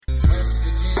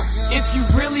If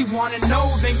you really wanna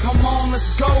know, then come on,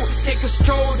 let's go. Take a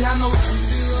stroll down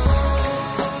those...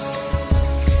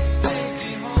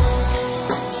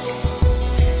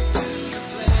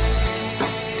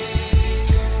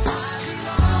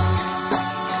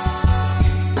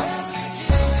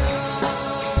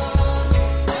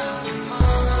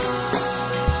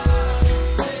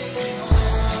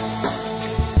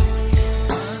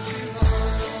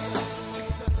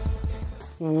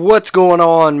 What's going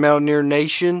on, Mountaineer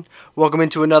Nation? Welcome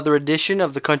into another edition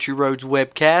of the Country Roads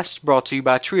webcast, brought to you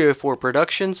by Trio 4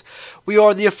 Productions. We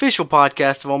are the official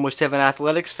podcast of Almost Heaven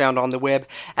Athletics, found on the web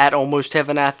at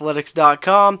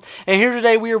almostheavenathletics.com. And here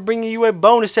today we are bringing you a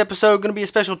bonus episode, going to be a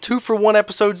special 2-for-1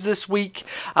 episodes this week.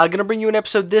 Going to bring you an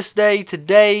episode this day,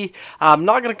 today. I'm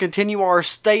not going to continue our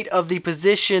State of the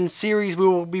Position series. We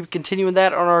will be continuing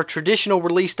that on our traditional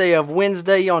release day of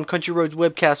Wednesday on Country Roads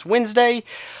webcast Wednesday.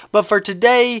 But for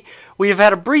today, we have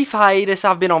had a brief hiatus.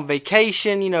 I've been on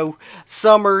vacation,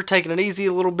 summer, taking it easy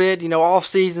a little bit, off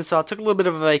season, so I took a little bit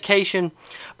of a vacation.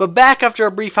 But back after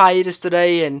a brief hiatus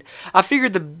today, and I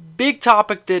figured the big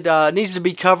topic that needs to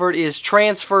be covered is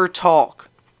transfer talk,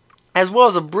 as well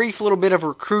as a brief little bit of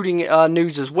recruiting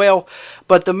news as well.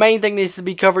 But the main thing that needs to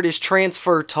be covered is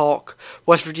transfer talk.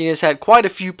 West Virginia has had quite a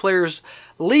few players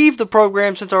leave the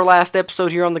program since our last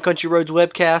episode here on the Country Roads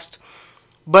webcast.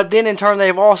 But then in turn,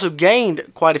 they've also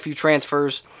gained quite a few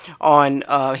transfers on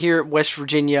here at West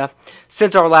Virginia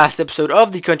since our last episode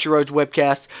of the Country Roads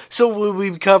webcast. So we'll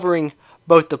be covering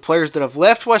both the players that have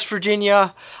left West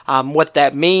Virginia, what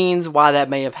that means, why that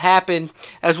may have happened,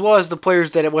 as well as the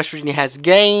players that West Virginia has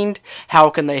gained,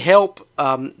 how can they help,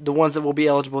 the ones that will be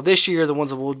eligible this year, the ones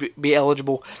that will be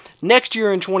eligible next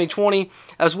year in 2020,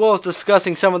 as well as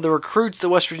discussing some of the recruits that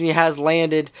West Virginia has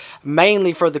landed,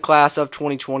 mainly for the class of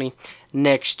 2020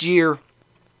 next year.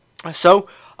 So,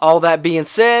 all that being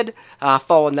said,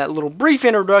 following that little brief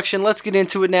introduction, let's get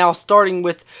into it now, starting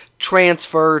with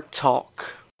transfer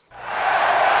talk.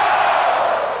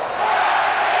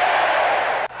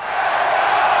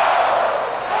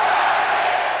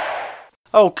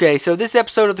 Okay, so this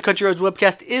episode of the Country Roads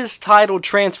webcast is titled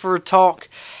Transfer Talk,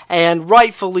 and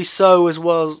rightfully so, as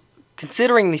well as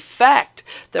considering the fact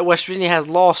that West Virginia has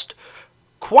lost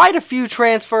quite a few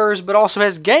transfers, but also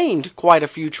has gained quite a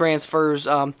few transfers.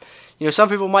 Some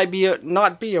people might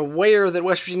not be aware that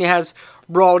West Virginia has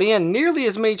brought in nearly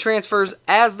as many transfers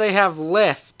as they have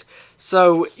left.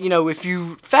 So, if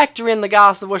you factor in the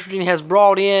guys that West Virginia has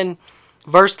brought in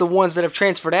versus the ones that have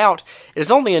transferred out, it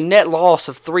is only a net loss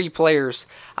of 3 players.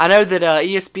 I know that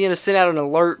ESPN has sent out an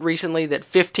alert recently that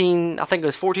 14 or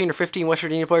 15 West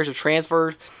Virginia players have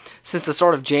transferred since the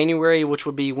start of January, which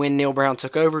would be when Neal Brown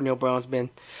took over. Neal Brown's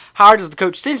been hired as the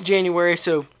coach since January,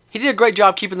 so he did a great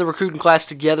job keeping the recruiting class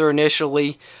together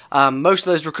initially. Most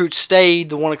of those recruits stayed,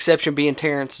 the one exception being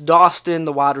Terrence Dawson,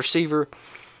 the wide receiver,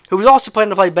 who was also planning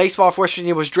to play baseball for West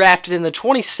Virginia, was drafted in the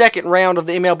 22nd round of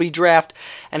the MLB draft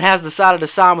and has decided to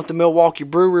sign with the Milwaukee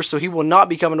Brewers, so he will not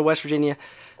be coming to West Virginia.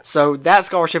 So that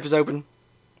scholarship is open,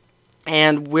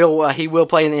 and he will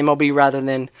play in the MLB rather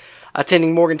than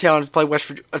attending Morgantown to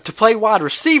play wide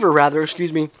receiver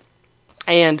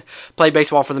and play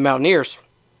baseball for the Mountaineers.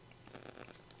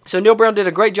 So Neal Brown did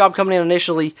a great job coming in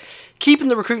initially, keeping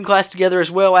the recruiting class together, as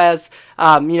well as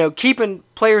keeping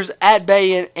players at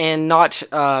bay and not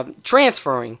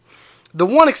transferring. The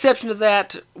one exception to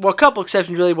that, well, a couple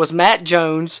exceptions really, was Matt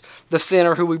Jones, the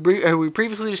center, who we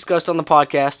previously discussed on the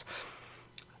podcast.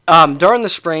 During the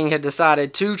spring, had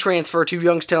decided to transfer to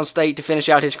Youngstown State to finish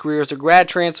out his career as a grad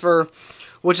transfer,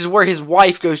 which is where his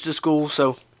wife goes to school,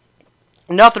 so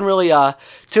nothing really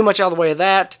too much out of the way of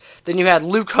that. Then you had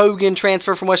Luke Hogan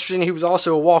transfer from West Virginia, who was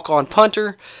also a walk-on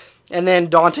punter, and then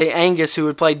Dante Angus, who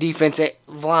would play defensive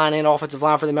line and offensive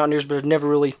line for the Mountaineers, but had never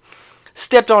really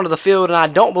stepped onto the field, and I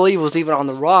don't believe was even on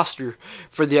the roster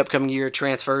for the upcoming year,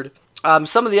 transferred.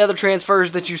 Some of the other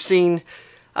transfers that you've seen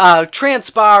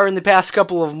transpire in the past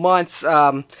couple of months.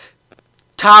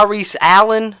 Tyrese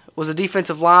Allen was a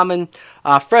defensive lineman,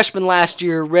 freshman last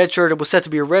year, redshirted, was set to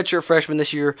be a redshirt freshman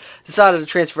this year, decided to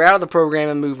transfer out of the program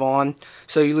and move on.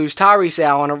 So you lose Tyrese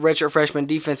Allen, a redshirt freshman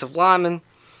defensive lineman.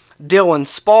 Dylan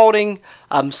Spalding,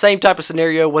 same type of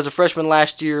scenario, was a freshman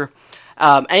last year.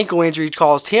 Ankle injury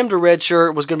caused him to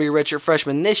redshirt, was going to be a redshirt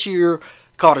freshman this year,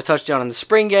 caught a touchdown in the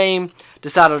spring game,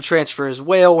 decided to transfer as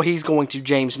well. He's going to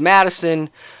James Madison,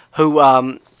 who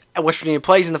West Virginia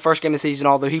plays in the first game of the season,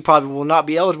 although he probably will not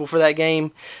be eligible for that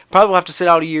game. Probably will have to sit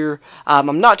out a year.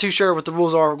 I'm not too sure what the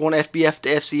rules are going FBF to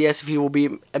FCS, if he will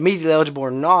be immediately eligible or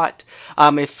not.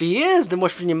 If he is, then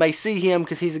West Virginia may see him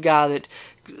because he's a guy that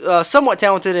somewhat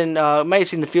talented and may have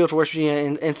seen the field for West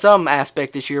Virginia in some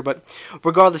aspect this year. But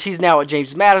regardless, he's now at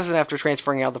James Madison after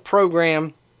transferring out of the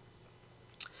program.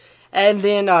 And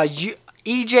then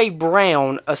E.J.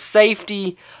 Brown, a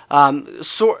safety,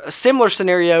 similar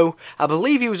scenario. I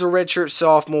believe he was a redshirt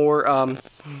sophomore.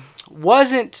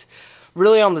 Wasn't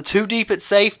really on the too deep at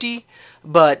safety,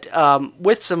 but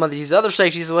with some of these other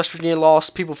safeties that West Virginia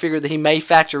lost, people figured that he may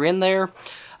factor in there.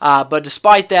 But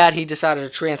despite that, he decided to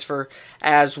transfer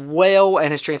as well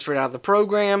and has transferred out of the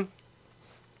program.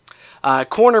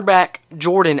 Cornerback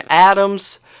Jordan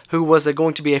Adams, who was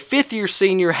going to be a fifth-year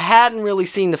senior, hadn't really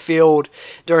seen the field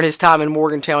during his time in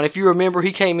Morgantown. If you remember,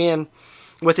 he came in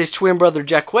with his twin brother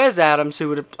Jaquez Adams, who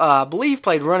would, I believe,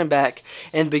 played running back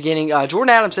in the beginning. Jordan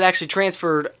Adams had actually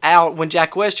transferred out when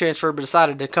Jaquez transferred, but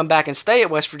decided to come back and stay at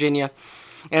West Virginia,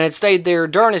 and had stayed there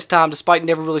during his time, despite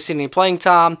never really seeing any playing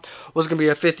time. Was going to be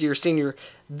a fifth-year senior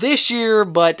this year,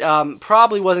 but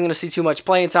probably wasn't going to see too much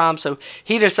playing time, so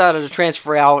he decided to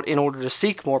transfer out in order to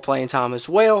seek more playing time as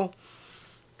well.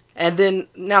 And then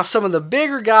now some of the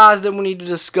bigger guys that we need to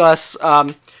discuss,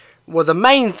 well, the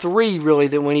main three really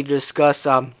that we need to discuss.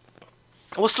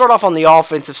 We'll start off on the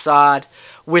offensive side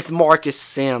with Marcus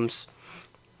Sims.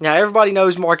 Now everybody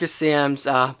knows Marcus Sims,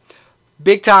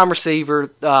 big-time receiver,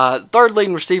 third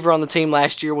leading receiver on the team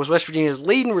last year, was West Virginia's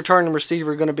leading returning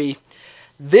receiver going to be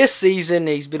this season.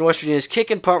 He's been West Virginia's kick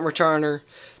and punt returner.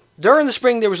 During the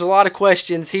spring, there was a lot of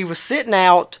questions. He was sitting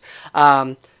out.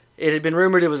 It had been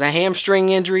rumored it was a hamstring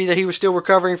injury that he was still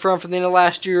recovering from the end of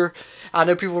last year. I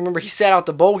know people remember he sat out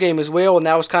the bowl game as well, and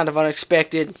that was kind of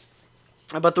unexpected.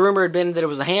 But the rumor had been that it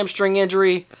was a hamstring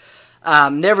injury.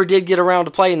 Never did get around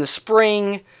to play in the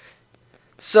spring.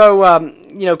 So,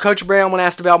 Coach Brown, when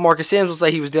asked about Marcus Sims, would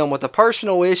say he was dealing with a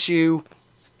personal issue.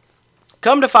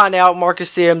 Come to find out,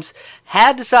 Marcus Sims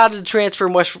had decided to transfer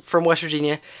from West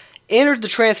Virginia, entered the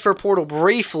transfer portal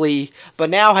briefly, but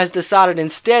now has decided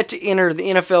instead to enter the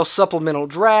NFL supplemental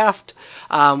draft,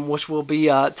 which will be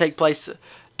take place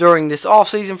during this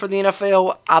offseason for the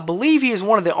NFL. I believe he is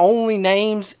one of the only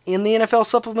names in the NFL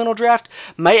supplemental draft.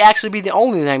 May actually be the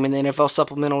only name in the NFL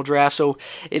supplemental draft, so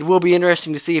it will be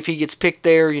interesting to see if he gets picked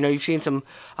there. You've seen some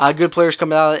good players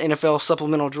come out of the NFL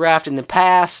supplemental draft in the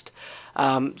past.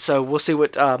 So we'll see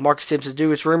what Marcus Sims will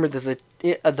do. It's rumored that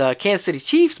the Kansas City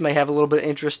Chiefs may have a little bit of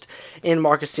interest in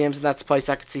Marcus Sims, and that's a place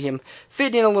I could see him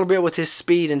fitting in a little bit with his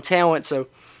speed and talent. So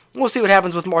we'll see what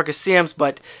happens with Marcus Sims,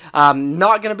 but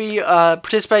not going to be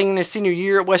participating in his senior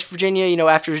year at West Virginia.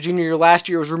 After his junior year last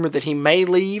year, it was rumored that he may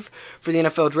leave for the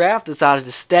NFL draft. Decided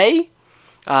to stay.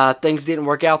 Things didn't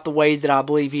work out the way that I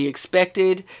believe he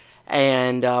expected.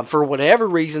 And for whatever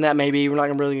reason that may be, we're not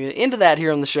going to really get into that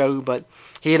here on the show, but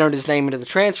he entered his name into the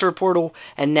transfer portal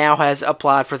and now has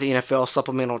applied for the NFL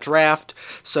supplemental draft.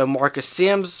 So Marcus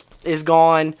Sims is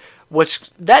gone,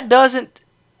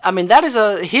 that is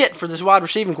a hit for this wide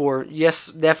receiving core. Yes,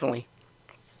 definitely.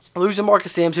 Losing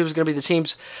Marcus Sims, who was going to be the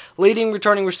team's leading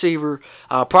returning receiver,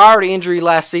 prior to injury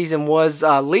last season, was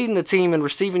leading the team in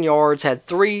receiving yards, had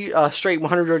 3 straight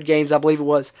 100-yard games, I believe it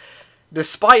was,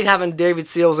 despite having David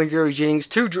Sills and Gary Jennings,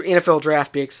 2 NFL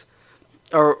draft picks.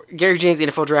 Gary Jennings,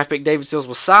 NFL draft pick. David Sills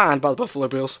was signed by the Buffalo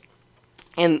Bills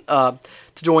and to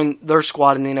join their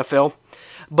squad in the NFL.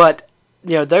 But,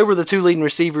 they were the 2 leading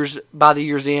receivers by the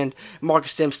year's end.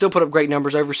 Marcus Sims still put up great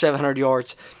numbers, over 700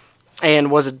 yards,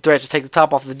 and was a threat to take the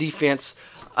top off the defense,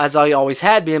 as he always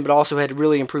had been, but also had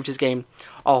really improved his game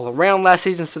all around last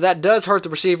season. So that does hurt the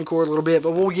receiving core a little bit,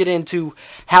 but we'll get into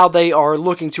how they are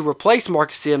looking to replace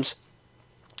Marcus Sims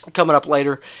coming up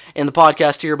later in the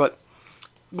podcast here. But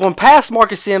going past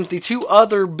Marcus Sims, the 2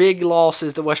 other big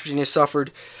losses that West Virginia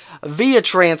suffered via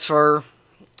transfer.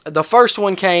 The first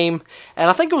one came, and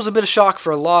I think it was a bit of shock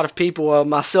for a lot of people,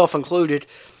 myself included,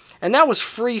 and that was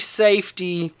free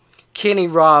safety Kenny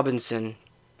Robinson.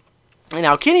 And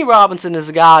now, Kenny Robinson is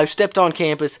a guy who stepped on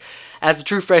campus as a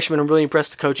true freshman and really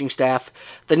impressed the coaching staff.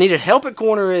 They needed help at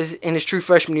corner in his true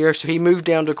freshman year, so he moved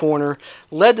down to corner,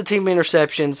 led the team in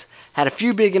interceptions, had a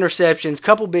few big interceptions,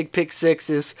 couple big pick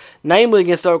sixes, namely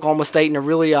against Oklahoma State in a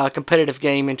really competitive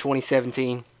game in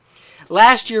 2017.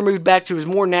 Last year, moved back to his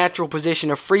more natural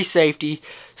position of free safety,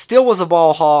 still was a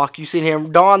ball hawk. You've seen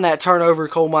him don that turnover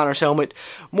coal miner's helmet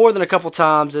more than a couple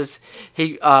times as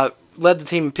he led the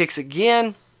team in picks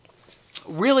again.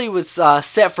 Really was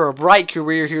set for a bright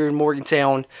career here in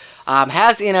Morgantown.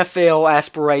 Has NFL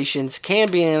aspirations, can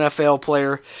be an NFL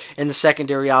player in the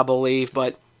secondary, I believe,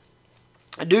 but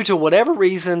due to whatever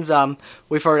reasons,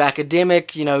 we've heard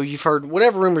academic, you've heard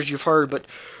whatever rumors you've heard, but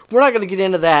we're not going to get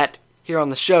into that here on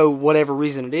the show, whatever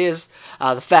reason it is.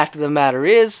 The fact of the matter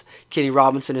is, Kenny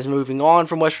Robinson is moving on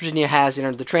from West Virginia, has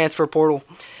entered the transfer portal,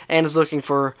 and is looking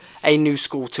for a new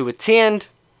school to attend.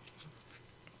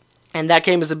 And that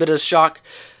came as a bit of a shock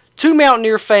to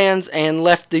Mountaineer fans and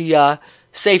left the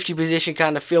safety position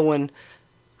kind of feeling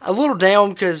a little down,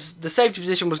 because the safety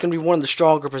position was going to be one of the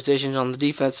stronger positions on the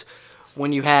defense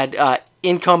when you had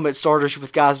incumbent starters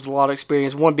with guys with a lot of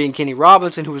experience, one being Kenny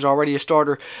Robinson, who was already a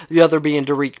starter, the other being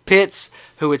Derek Pitts,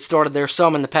 who had started there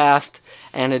some in the past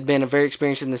and had been very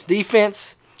experienced in this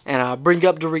defense. And I bring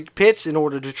up Derek Pitts in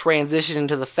order to transition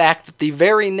into the fact that the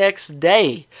very next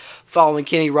day, following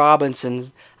Kenny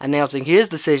Robinson's announcing his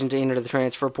decision to enter the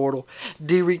transfer portal,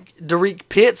 Derek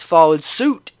Pitts followed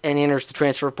suit and enters the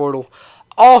transfer portal,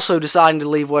 also deciding to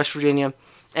leave West Virginia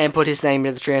and put his name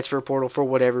into the transfer portal for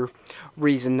whatever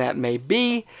reason that may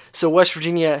be. So West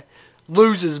Virginia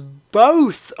loses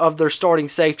both of their starting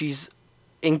safeties,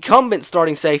 incumbent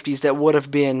starting safeties that would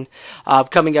have been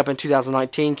coming up in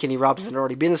 2019. Kenny Robinson had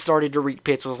already been the starter. Derek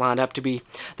Pitts was lined up to be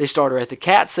the starter at the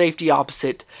cat safety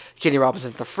opposite Kenny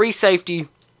Robinson, the free safety.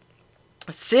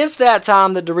 Since that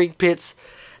time that Derek Pitts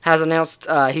has announced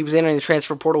he was entering the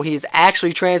transfer portal, he is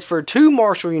actually transferred to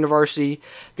Marshall University,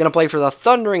 going to play for the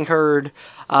Thundering Herd.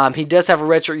 He does have a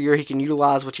redshirt year he can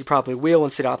utilize, which he probably will,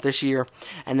 and sit out this year,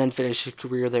 and then finish his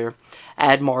career there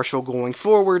at Marshall going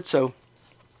forward. So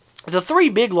the three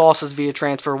big losses via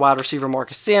transfer: wide receiver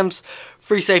Marcus Sims,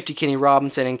 free safety Kenny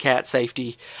Robinson, and cat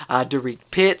safety Derek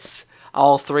Pitts.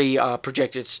 All three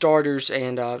projected starters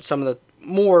and some of the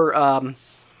more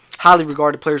highly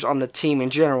regarded players on the team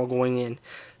in general going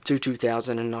into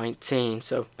 2019.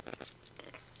 So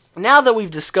now that we've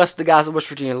discussed the guys that West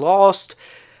Virginia lost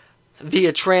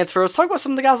via transfer, let's talk about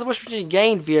some of the guys that West Virginia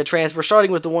gained via transfer,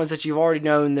 starting with the ones that you've already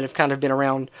known that have kind of been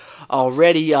around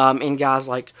already, in guys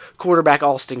like quarterback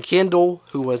Austin Kendall,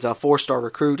 who was a 4-star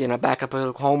recruit and a backup at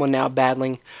Oklahoma, now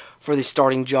battling for the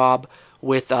starting job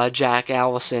with Jack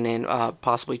Allison and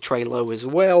possibly Trey Lowe as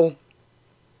well.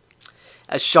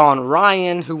 Sean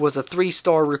Ryan, who was a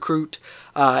 3-star recruit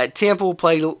at Temple,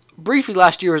 played briefly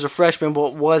last year as a freshman,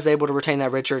 but was able to retain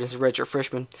that redshirt as a redshirt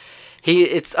freshman.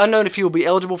 It's unknown if he will be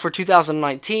eligible for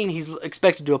 2019. He's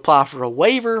expected to apply for a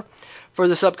waiver for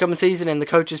this upcoming season, and the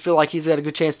coaches feel like he's got a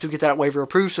good chance to get that waiver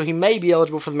approved, so he may be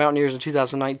eligible for the Mountaineers in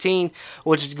 2019,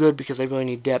 which is good because they really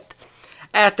need depth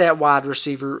at that wide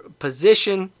receiver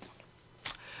position.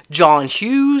 John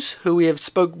Hughes, who we have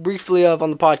spoke briefly of on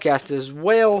the podcast as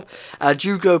well, a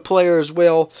JUCO player as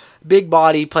well, big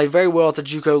body, played very well at the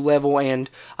JUCO level, and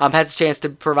had the chance to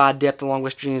provide depth along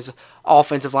West Virginia's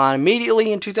offensive line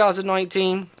immediately in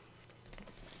 2019.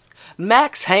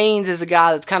 Max Haynes is a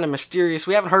guy that's kind of mysterious.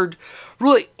 We haven't heard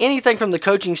really anything from the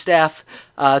coaching staff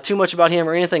too much about him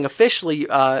or anything officially,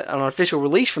 an official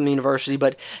release from the university,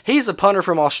 but he's a punter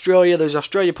from Australia. Those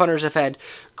Australia punters have had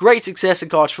great success in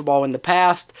college football in the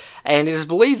past, and it is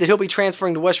believed that he'll be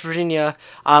transferring to West Virginia.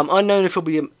 Unknown if he'll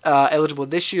be eligible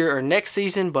this year or next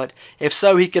season, but if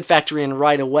so, he could factor in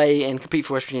right away and compete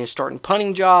for West Virginia's starting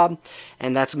punting job,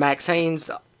 and that's Max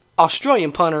Haynes,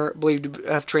 Australian punter, believed to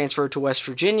have transferred to West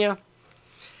Virginia.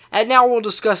 And now we'll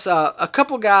discuss a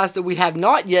couple guys that we have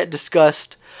not yet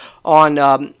discussed on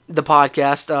the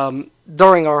podcast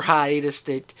during our hiatus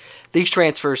that these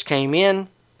transfers came in.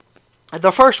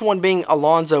 The first one being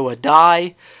Alonzo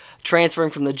Adai, transferring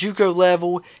from the JUCO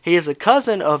level. He is a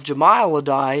cousin of Jamiel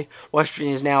Adai. West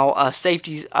Virginia is now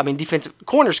defensive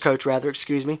corners coach,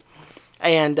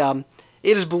 and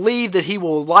it is believed that he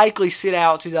will likely sit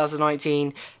out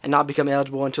 2019 and not become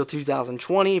eligible until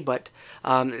 2020, but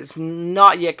it's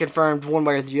not yet confirmed one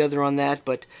way or the other on that.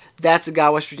 But that's a guy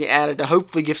West Virginia added to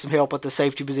hopefully give some help at the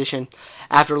safety position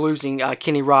after losing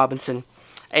Kenny Robinson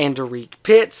and Derek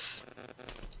Pitts.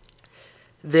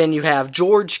 Then you have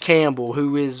George Campbell,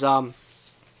 who is a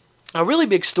really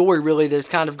big story, really, that's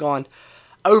kind of gone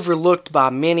overlooked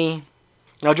by many.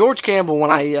 Now, George Campbell,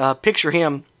 when I picture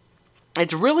him,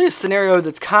 it's really a scenario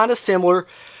that's kind of similar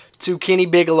to Kenny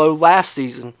Bigelow last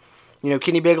season. You know,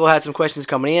 Kenny Bigelow had some questions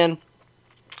coming in,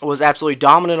 was absolutely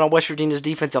dominant on West Virginia's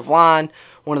defensive line,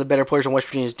 one of the better players on West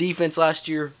Virginia's defense last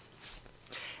year.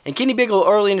 And Kenny Bigelow,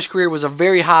 early in his career, was a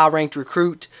very high-ranked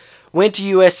recruit, went to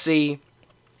USC.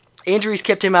 Injuries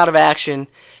kept him out of action.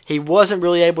 He wasn't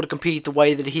really able to compete the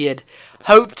way that he had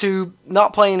hoped to,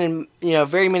 not playing in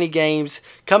very many games.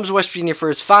 Comes to West Virginia for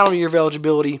his final year of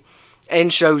eligibility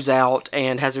and shows out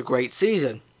and has a great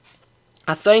season.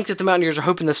 I think that the Mountaineers are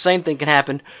hoping the same thing can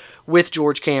happen with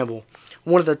George Campbell.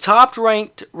 One of the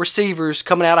top-ranked receivers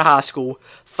coming out of high school,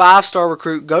 5-star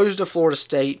recruit, goes to Florida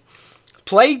State,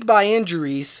 plagued by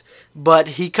injuries, but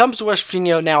he comes to West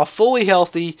Virginia now fully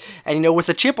healthy and, with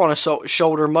a chip on his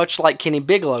shoulder, much like Kenny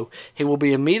Bigelow. He will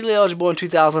be immediately eligible in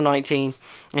 2019,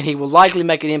 and he will likely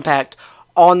make an impact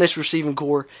on this receiving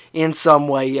core in some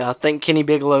way. Think Kenny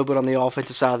Bigelow, but on the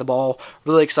offensive side of the ball.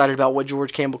 Really excited about what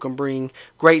George Campbell can bring.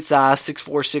 Great size,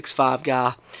 6'4", 6'5"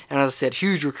 guy. And as I said,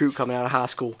 huge recruit coming out of high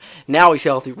school. Now he's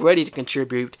healthy, ready to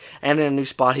contribute, and in a new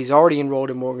spot. He's already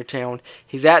enrolled in Morgantown.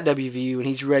 He's at WVU, and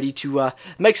he's ready to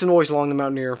make some noise along the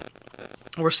Mountaineer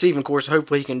receiving core. So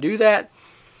hopefully he can do that.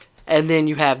 And then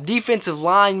you have defensive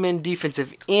lineman,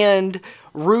 defensive end,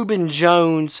 Reuben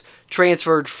Jones,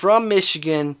 transferred from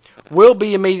Michigan, will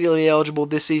be immediately eligible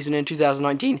this season in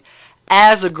 2019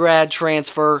 as a grad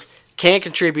transfer, can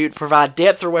contribute, provide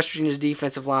depth for West Virginia's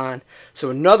defensive line. So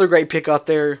another great pickup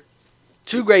there.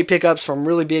 Two great pickups from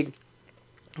really big,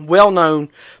 well-known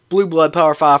Blue Blood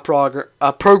Power 5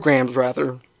 programs,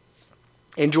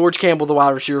 and George Campbell, the wide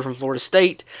receiver from Florida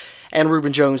State, and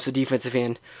Reuben Jones, the defensive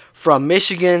end from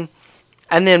Michigan.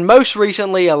 And then most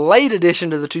recently, a late addition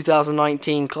to the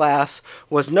 2019 class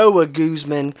was Noah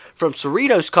Guzman from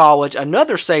Cerritos College,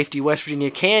 another safety West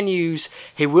Virginia can use.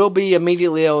 He will be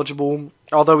immediately eligible,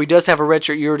 although he does have a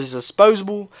redshirt year at his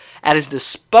disposal.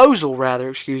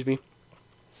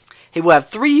 He will have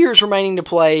 3 years remaining to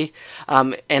play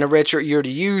and a redshirt year to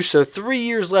use, so 3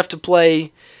 years left to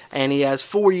play, and he has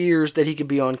 4 years that he could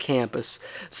be on campus.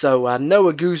 So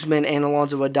Noah Guzman and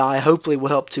Alonzo Adai hopefully will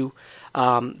help to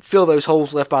fill those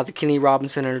holes left by the Kenny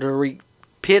Robinson and Derek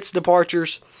Pitts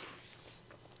departures.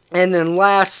 And then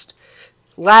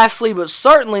lastly, but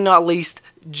certainly not least,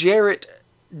 Jarret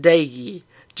Doege.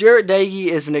 Jarret Doege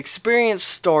is an experienced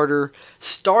starter,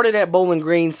 started at Bowling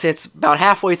Green since about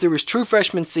halfway through his true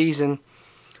freshman season,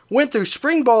 went through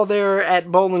spring ball there at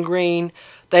Bowling Green.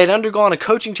 They had undergone a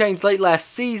coaching change late last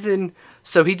season,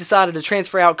 so he decided to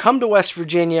transfer out, come to West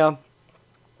Virginia.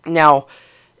 Now,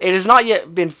 it has not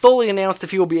yet been fully announced if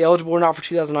he will be eligible or not for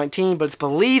 2019, but it's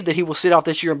believed that he will sit out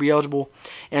this year and be eligible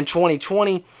in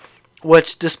 2020,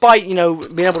 which, despite, being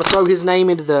able to throw his name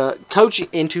into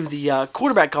the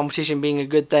quarterback competition being a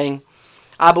good thing,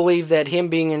 I believe that him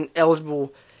being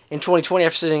eligible in 2020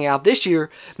 after sitting out this year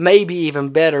may be even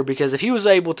better, because if he was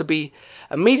able to be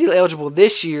immediately eligible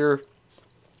this year,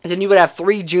 then you would have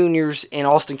 3 juniors in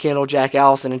Austin Kendall, Jack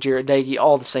Allison, and Jarret Doege,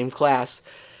 all the same class.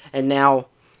 And now,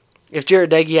 if Jarret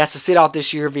Doege has to sit out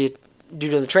this year due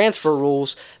to the transfer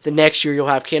rules, the next year you'll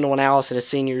have Kendall and Allison as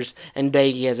seniors and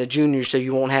Doege as a junior, so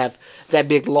you won't have that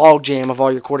big log jam of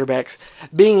all your quarterbacks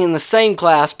being in the same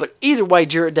class. But either way,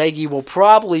 Jarret Doege will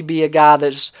probably be a guy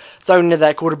that's thrown into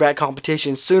that quarterback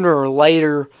competition sooner or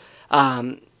later.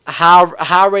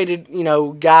 High-rated,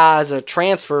 guy as a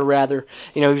transfer, rather.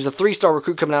 He was a 3-star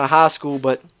recruit coming out of high school,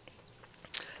 but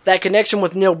that connection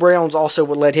with Neil Brown's also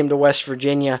what led him to West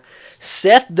Virginia.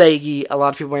 Seth Doege, a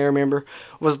lot of people may remember,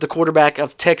 was the quarterback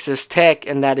of Texas Tech,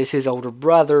 and that is his older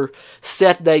brother.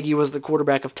 Seth Doege was the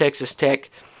quarterback of Texas Tech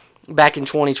back in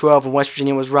 2012 when West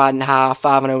Virginia was riding high,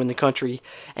 5-0 in the country,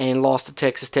 and lost to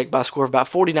Texas Tech by a score of about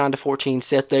 49-14.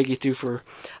 Seth Doege threw for,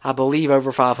 I believe,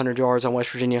 over 500 yards on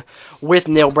West Virginia with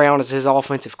Neil Brown as his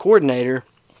offensive coordinator.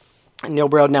 Neil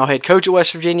Brown, now head coach at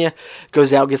West Virginia,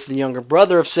 goes out, gets the younger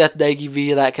brother of Seth Doege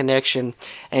via that connection,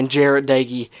 and Jarret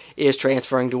Doege is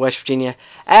transferring to West Virginia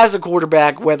as a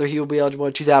quarterback. Whether he will be eligible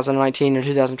in 2019 or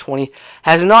 2020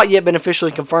 has not yet been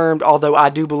officially confirmed, although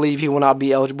I do believe he will not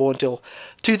be eligible until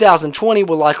 2020,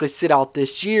 will likely sit out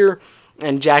this year,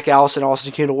 and Jack Allison,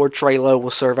 Austin Kendall, or Trey Lowe will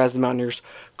serve as the Mountaineers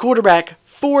quarterback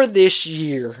for this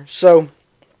year. So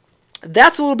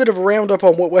that's a little bit of a roundup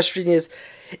on what West Virginia has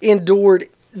endured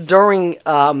during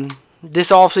this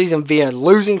offseason via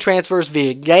losing transfers,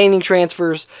 via gaining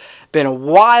transfers. Been a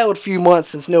wild few months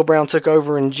since Neil Brown took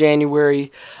over in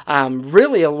January.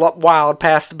 Really a wild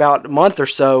past about a month or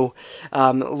so.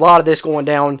 A lot of this going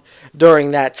down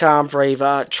during that time frame,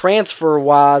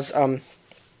 transfer-wise. And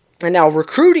now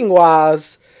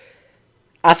recruiting-wise,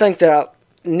 I think that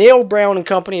Neil Brown and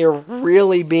company are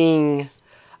really being...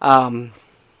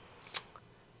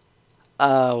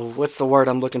 what's the word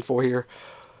I'm looking for here?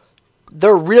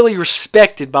 They're really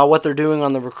respected by what they're doing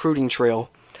on the recruiting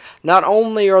trail. Not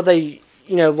only are they,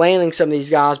 landing some of these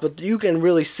guys, but you can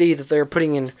really see that they're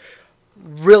putting in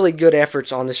really good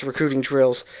efforts on this recruiting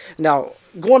trails. Now,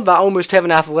 going by Almost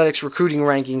Heaven Athletics recruiting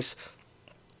rankings,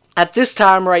 at this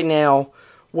time right now,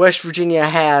 West Virginia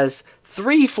has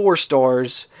 3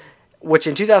 4-stars, which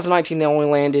in 2019 they only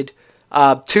landed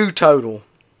 2 total.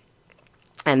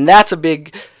 And that's a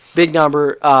big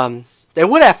number. They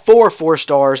would have 4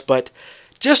 4-stars, but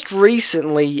just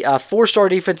recently, 4-star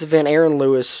defensive end Aaron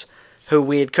Lewis, who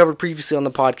we had covered previously on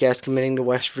the podcast, committing to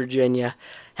West Virginia,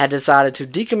 had decided to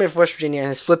decommit from West Virginia and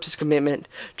has flipped his commitment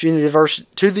to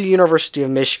the University of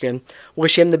Michigan.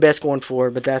 Wish him the best going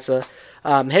forward, but that's a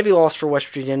heavy loss for West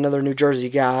Virginia. Another New Jersey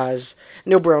guy as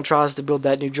Neal Brown tries to build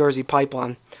that New Jersey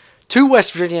pipeline to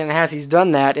West Virginia, and as he's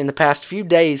done that, in the past few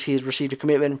days, he has received a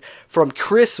commitment from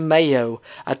Chris Mayo,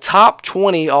 a top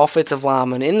 20 offensive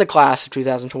lineman in the class of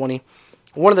 2020.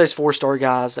 One of those 4-star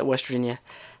guys that West Virginia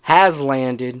has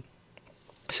landed.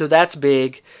 So that's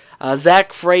big.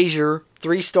 Zach Frazier,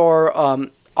 3-star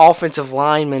offensive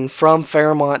lineman from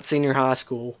Fairmont Senior High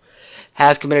School,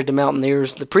 has committed to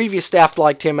Mountaineers. The previous staff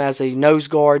liked him as a nose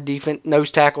guard,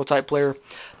 nose tackle type player.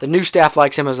 The new staff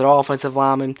likes him as an offensive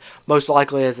lineman, most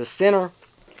likely as a center.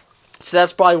 So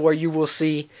that's probably where you will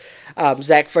see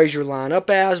Zach Frazier line up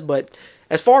as. But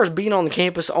as far as being on the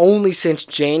campus only since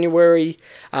January,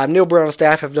 Neal Brown and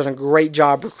staff have done a great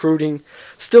job recruiting.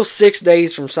 Still 6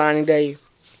 days from signing day.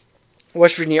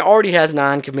 West Virginia already has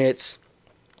 9 commits,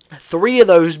 3 of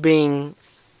those being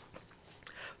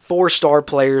 4-star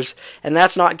players, and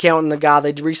that's not counting the guy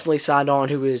they recently signed on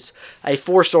who is a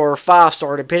 4-star or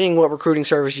 5-star, depending what recruiting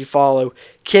service you follow,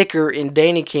 kicker in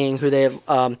Danny King, who they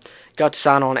have got to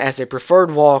sign on as a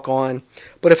preferred walk-on.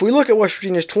 But if we look at West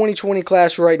Virginia's 2020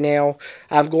 class right now,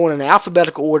 I'm going in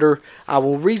alphabetical order. I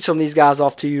will read some of these guys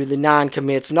off to you, the 9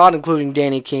 commits, not including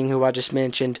Danny King, who I just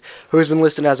mentioned, who has been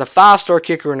listed as a 5-star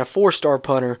kicker and a 4-star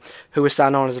punter, who was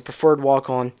signed on as a preferred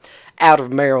walk-on out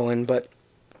of Maryland. But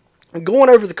going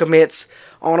over the commits,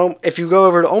 if you go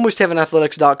over to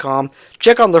almostheavenathletics.com,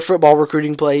 check on their football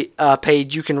recruiting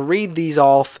page. You can read these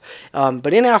off,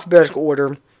 but in alphabetical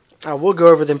order. We'll go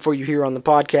over them for you here on the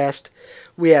podcast.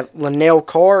 We have Linnell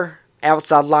Carr,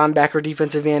 outside linebacker,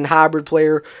 defensive end, hybrid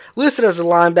player, listed as a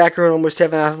linebacker in Almost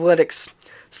Heaven Athletics.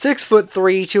 6'3",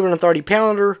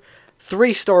 230-pounder,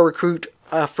 3-star recruit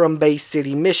from Bay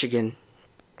City, Michigan.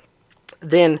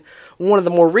 Then, one of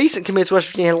the more recent commits West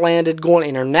Virginia had landed, going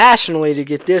internationally to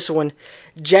get this one,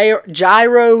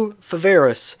 Jairo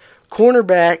Faveras,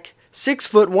 cornerback,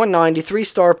 6', 190,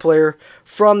 3-star player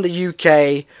from the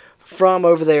UK, from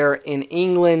over there in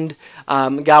England.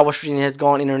 Guy West Virginia has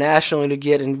gone internationally to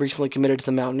get and recently committed to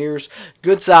the Mountaineers.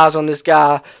 Good size on this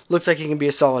guy. Looks like he can be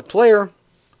a solid player.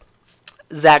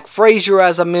 Zach Frazier,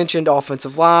 as I mentioned,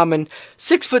 offensive lineman.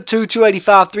 6'2",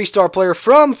 285, 3-star player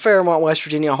from Fairmont, West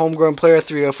Virginia. Homegrown player,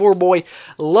 304 boy.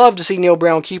 Love to see Neal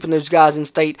Brown keeping those guys in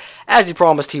state as he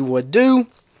promised he would do.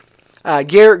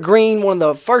 Garrett Green, one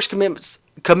of the first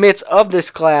commits of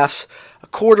this class. A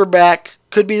quarterback.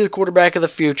 Could be the quarterback of the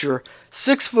future.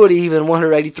 6 foot even,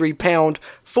 183-pound,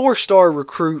 4-star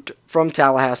recruit from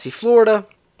Tallahassee, Florida.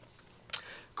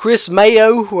 Chris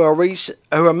Mayo, who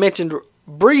I mentioned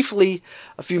briefly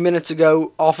a few minutes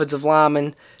ago, offensive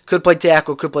lineman, could play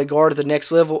tackle, could play guard at the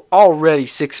next level. Already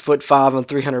 6'5" and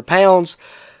 300 pounds.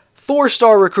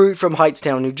 4-star recruit from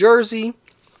Hightstown, New Jersey.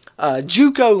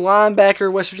 JUCO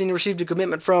linebacker, West Virginia received a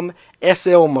commitment from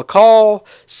S.L. McCall,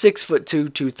 6'2",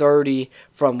 230,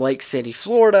 from Lake City,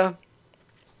 Florida.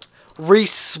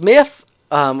 Reese Smith,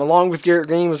 along with Garrett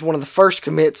Green, was one of the first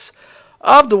commits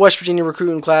of the West Virginia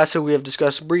recruiting class, who we have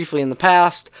discussed briefly in the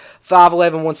past.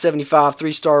 5'11", 175,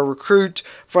 3-star recruit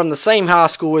from the same high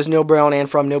school as Neal Brown and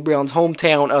from Neal Brown's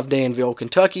hometown of Danville,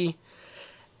 Kentucky.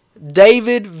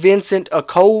 David Vincent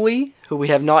Okoli, who we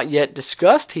have not yet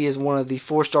discussed. He is one of the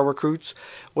 4-star recruits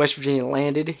West Virginia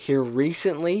landed here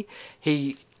recently.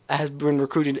 He has been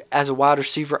recruited as a wide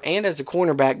receiver and as a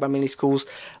cornerback by many schools.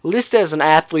 Listed as an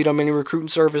athlete on many recruiting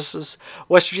services.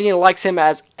 West Virginia likes him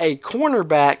as a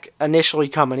cornerback initially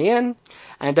coming in.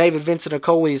 And David Vincent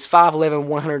Okoli is 5'11",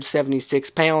 176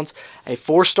 pounds. A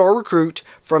 4-star recruit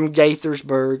from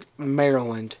Gaithersburg,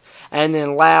 Maryland. And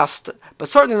then last, but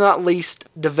certainly not least,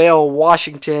 DeVale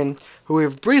Washington, who we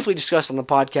have briefly discussed on the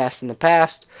podcast in the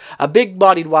past. A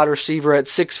big-bodied wide receiver at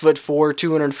 6'4",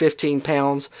 215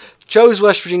 pounds. Chose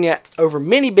West Virginia over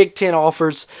many Big Ten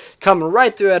offers, coming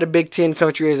right through out of Big Ten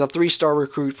country as a 3-star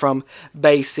recruit from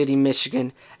Bay City,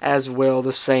 Michigan, as well,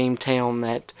 the same town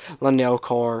that Linnell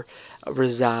Carr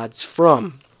resides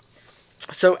from.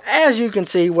 So, as you can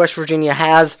see, West Virginia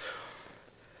has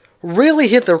really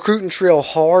hit the recruiting trail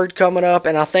hard coming up,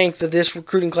 and I think that this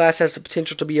recruiting class has the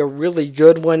potential to be a really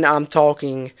good one. I'm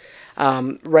talking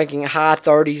ranking high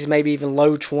 30s, maybe even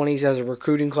low 20s as a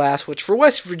recruiting class, which for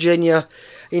West Virginia,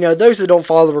 those that don't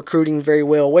follow the recruiting very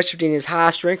well, West Virginia's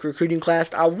high-strength recruiting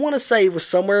class, I want to say was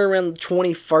somewhere around the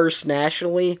 21st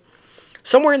nationally.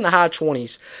 somewhere in the high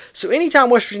 20s. So anytime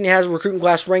West Virginia has a recruiting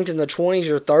class ranked in the 20s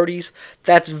or 30s,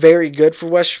 that's very good for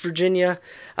West Virginia.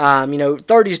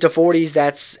 30s to 40s,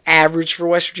 that's average for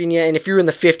West Virginia. And if you're in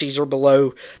the 50s or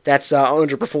below, that's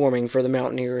underperforming for the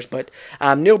Mountaineers. But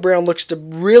Neal Brown looks to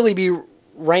really be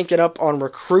ranking up on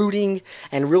recruiting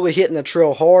and really hitting the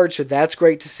trail hard, so that's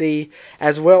great to see.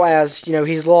 As well as,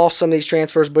 he's lost some of these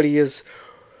transfers, but he has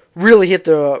really hit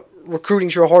the recruiting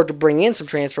trail hard to bring in some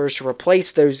transfers to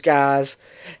replace those guys.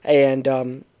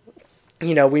 And,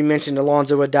 we mentioned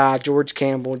Alonzo Adai, George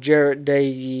Campbell, Jarrett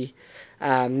Day,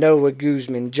 Noah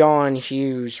Guzman, John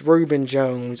Hughes, Reuben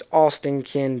Jones, Austin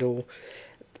Kendall,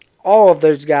 all of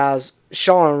those guys,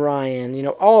 Sean Ryan,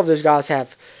 all of those guys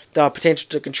have the potential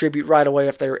to contribute right away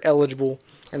if they're eligible,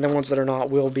 and the ones that are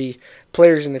not will be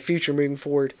players in the future moving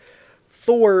forward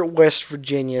for West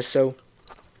Virginia. So,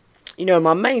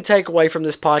 my main takeaway from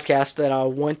this podcast that I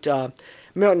want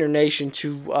Mountaineer Nation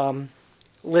to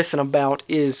listen about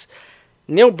is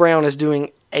Neal Brown is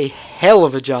doing a hell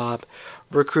of a job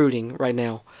recruiting right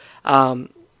now.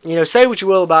 Say what you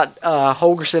will about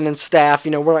Holgorsen and staff.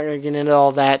 We're not going to get into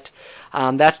all that.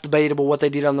 That's debatable what they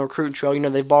did on the recruiting trail.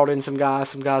 They brought in some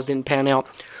guys didn't pan out,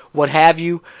 what have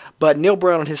you. But Neal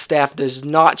Brown and his staff does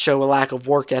not show a lack of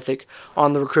work ethic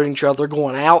on the recruiting trail. They're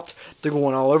going out. They're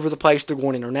going all over the place. They're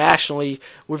going internationally.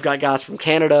 We've got guys from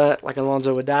Canada, like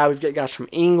Alonzo Adai. We've got guys from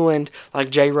England,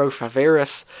 like J. Rowe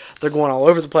Faveras. They're going all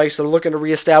over the place. They're looking to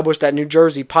reestablish that New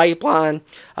Jersey pipeline.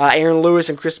 Aaron Lewis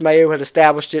and Chris Mayo had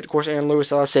established it. Of course, Aaron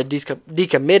Lewis, as I said,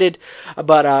 decommitted.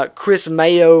 But Chris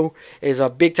Mayo is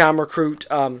a big-time recruit.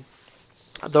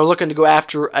 They're looking to go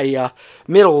after a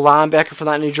middle linebacker for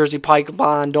that New Jersey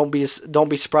pipeline. Don't be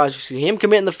surprised to see him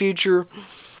commit in the future.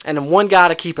 And then one guy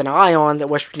to keep an eye on that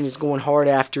West Virginia is going hard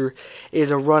after is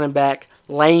a running back,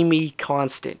 Lamy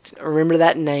Constant. Remember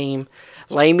that name.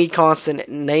 Lamy Constant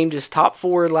named his top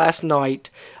 4 last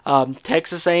night.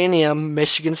 Texas A&M,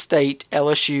 Michigan State,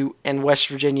 LSU, and West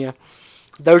Virginia.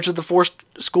 Those are the 4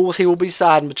 schools he will be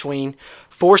deciding between.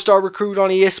 4-star recruit on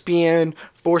ESPN,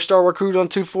 4-star recruit on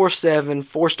 247,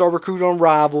 4-star recruit on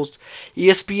Rivals,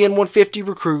 ESPN 150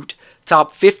 recruit,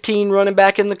 top 15 running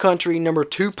back in the country, number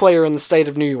 2 player in the state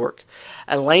of New York.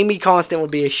 And Lamy Constant would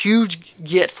be a huge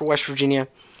get for West Virginia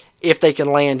if they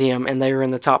can land him, and they are in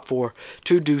the top 4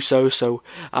 to do so. So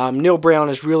Neal Brown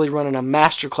is really running a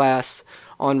masterclass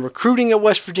on recruiting at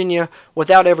West Virginia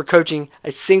without ever coaching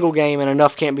a single game, and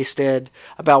enough can't be said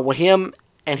about what him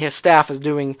and his staff is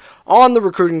doing on the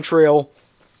recruiting trail.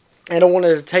 And I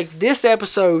wanted to take this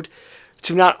episode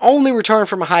to not only return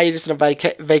from a hiatus and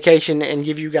a vacation and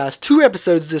give you guys 2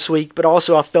 episodes this week, but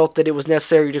also I felt that it was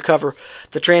necessary to cover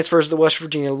the transfers that West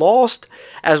Virginia lost,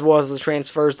 as well as the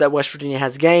transfers that West Virginia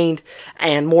has gained,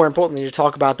 and more importantly, to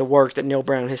talk about the work that Neal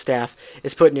Brown and his staff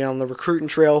is putting in on the recruiting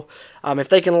trail. If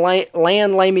they can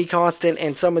land Lamy Constant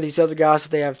and some of these other guys that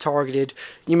they have targeted,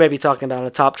 you may be talking about a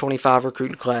top 25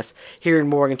 recruiting class here in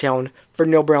Morgantown for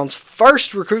Neal Brown's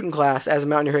first recruiting class as a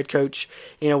Mountaineer head coach.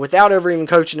 Without ever even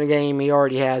coaching a game, he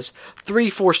already has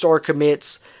 3 4-star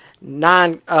commits,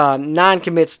 9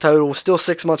 commits total, still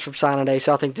 6 months from signing day.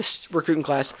 So I think this recruiting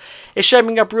class is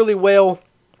shaping up really well.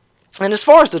 And as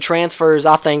far as the transfers,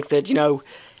 I think that,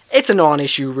 it's a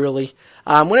non-issue really.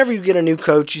 Whenever you get a new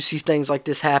coach, you see things like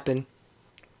this happen.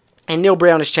 And Neal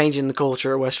Brown is changing the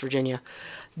culture at West Virginia.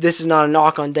 This is not a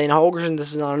knock on Dana Holgorsen.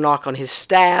 This is not a knock on his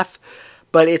staff.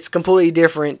 But it's completely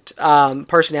different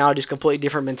personalities, completely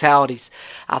different mentalities.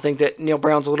 I think that Neal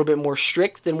Brown's a little bit more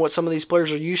strict than what some of these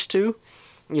players are used to.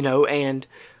 And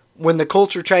when the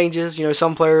culture changes,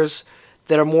 some players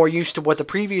that are more used to what the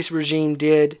previous regime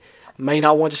did may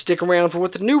not want to stick around for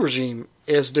what the new regime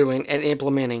is doing and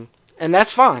implementing. And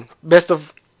that's fine. Best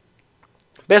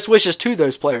wishes to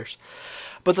those players.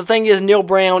 But the thing is, Neal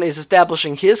Brown is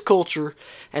establishing his culture,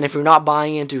 and if you're not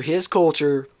buying into his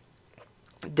culture,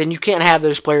 then you can't have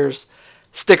those players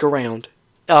stick around.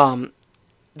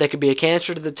 They could be a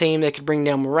cancer to the team. They could bring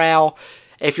down morale.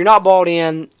 If you're not bought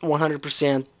in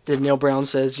 100%, then Neal Brown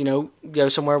says, go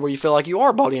somewhere where you feel like you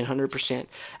are bought in 100%.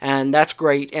 And that's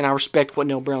great, and I respect what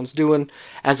Neal Brown's doing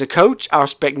as a coach. I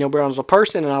respect Neal Brown as a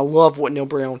person, and I love what Neal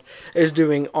Brown is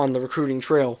doing on the recruiting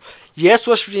trail. Yes,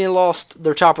 West Virginia lost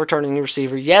their top returning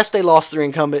receiver. Yes, they lost their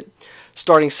incumbent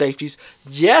starting safeties.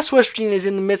 Yes, West Virginia is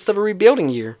in the midst of a rebuilding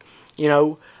year.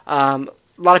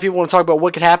 A lot of people want to talk about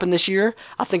what could happen this year.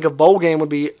 I think a bowl game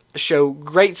would show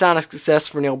great sign of success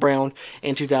for Neal Brown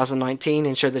in 2019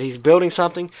 and show that he's building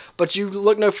something. But you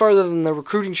look no further than the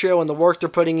recruiting trail and the work they're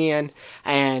putting in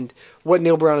and what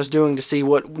Neal Brown is doing to see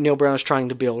what Neal Brown is trying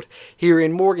to build here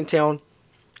in Morgantown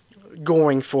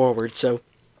going forward. So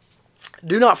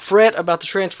Do not fret about the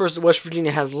transfers that West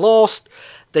Virginia has lost.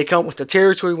 They come with the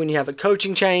territory when you have a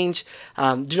coaching change.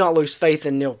 Do not lose faith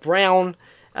in Neal Brown.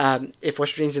 If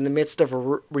West Virginia's in the midst of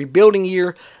a rebuilding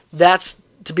year, that's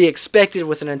to be expected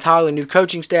with an entirely new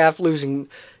coaching staff, losing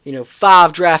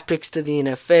 5 draft picks to the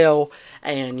NFL,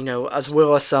 and as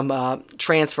well as some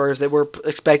transfers that were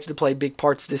expected to play big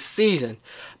parts this season.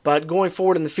 But going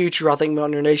forward in the future, I think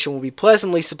Mountaineer Nation will be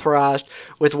pleasantly surprised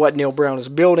with what Neal Brown is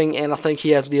building, and I think he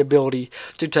has the ability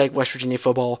to take West Virginia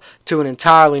football to an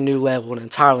entirely new level, an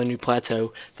entirely new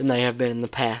plateau than they have been in the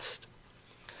past.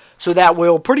 So that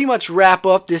will pretty much wrap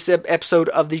up this episode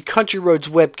of the Country Roads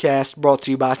webcast, brought to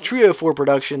you by Trio 4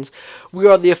 Productions. We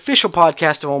are the official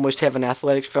podcast of Almost Heaven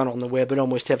Athletics, found on the web at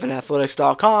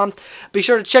almostheavenathletics.com. Be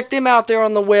sure to check them out there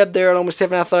on the web there at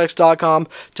almostheavenathletics.com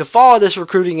to follow this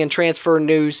recruiting and transfer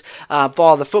news.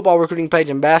 Follow the football recruiting page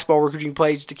and basketball recruiting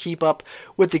page to keep up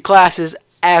with the classes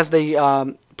as they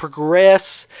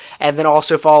progress, and then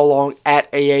also follow along at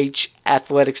AH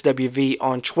Athletics WV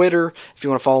on Twitter if you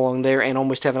want to follow along there, and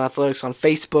Almost Heaven Athletics on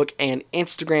Facebook and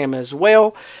Instagram as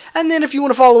well. And then if you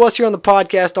want to follow us here on the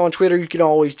podcast on Twitter, you can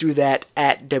always do that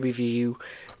at WVU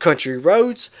Country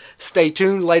Roads. Stay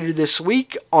tuned later this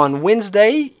week on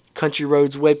Wednesday, Country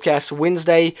Roads Webcast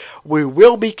Wednesday. We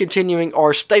will be continuing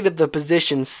our State of the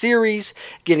Position series,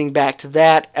 getting back to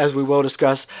that as we will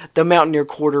discuss the Mountaineer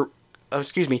cornerbacks,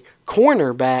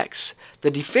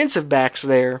 the defensive backs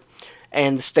there,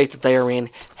 and the state that they are in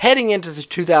heading into the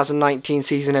 2019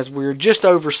 season, as we're just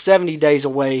over 70 days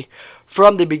away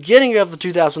from the beginning of the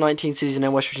 2019 season,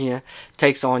 and West Virginia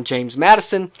takes on James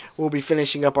Madison. We'll be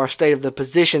finishing up our State of the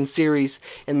Position series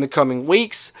in the coming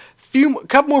weeks.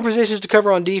 Couple more positions to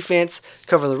cover on defense,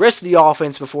 cover the rest of the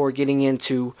offense before getting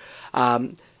into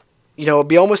it'll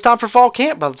be almost time for fall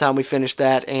camp by the time we finish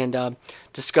that and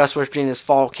discuss West Virginia's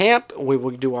fall camp. We will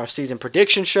do our season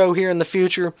prediction show here in the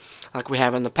future, like we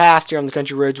have in the past here on the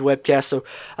Country Roads webcast. So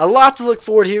a lot to look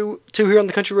forward to here on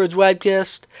the Country Roads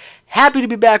webcast. Happy to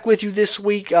be back with you this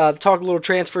week, talk a little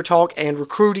transfer talk and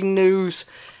recruiting news,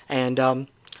 and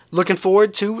looking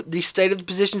forward to the State of the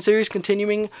Position series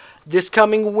continuing this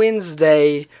coming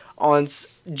Wednesday on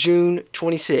June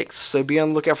 26th. So be on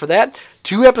the lookout for that.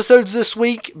 2 episodes this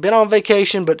week. Been on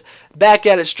vacation, but back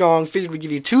at it strong. Figured we'd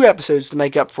give you 2 episodes to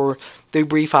make up for the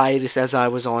brief hiatus as I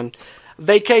was on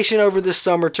vacation over this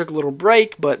summer. Took a little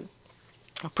break, but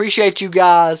appreciate you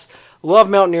guys. Love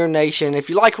Mountaineer Nation. If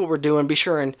you like what we're doing, be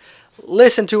sure and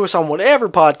listen to us on whatever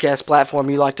podcast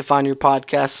platform you like to find your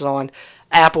podcasts on.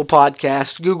 Apple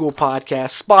Podcasts, Google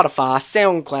Podcasts, Spotify,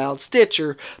 SoundCloud,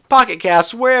 Stitcher, Pocket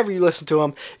Casts, wherever you listen to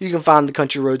them, you can find the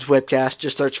Country Roads webcast.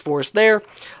 Just search for us there.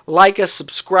 Like us,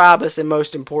 subscribe us, and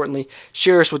most importantly,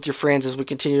 share us with your friends as we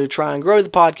continue to try and grow the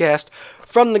podcast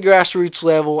from the grassroots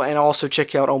level. And also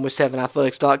check out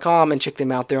almostheavenathletics.com and check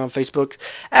them out there on Facebook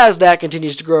as that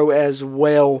continues to grow as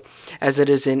well as it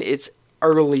is in its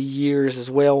early years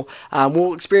as well.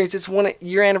 We'll experience its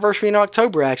 1-year anniversary in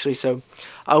October, actually. So,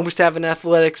 Almost Heaven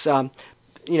Athletics, in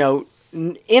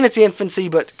its infancy,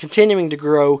 but continuing to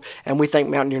grow, and we thank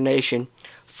Mountaineer Nation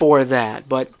for that.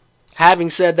 But having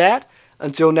said that,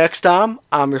 until next time,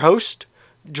 I'm your host,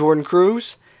 Jordan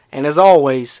Cruz, and as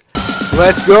always,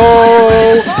 let's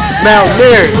go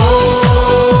Mountaineers!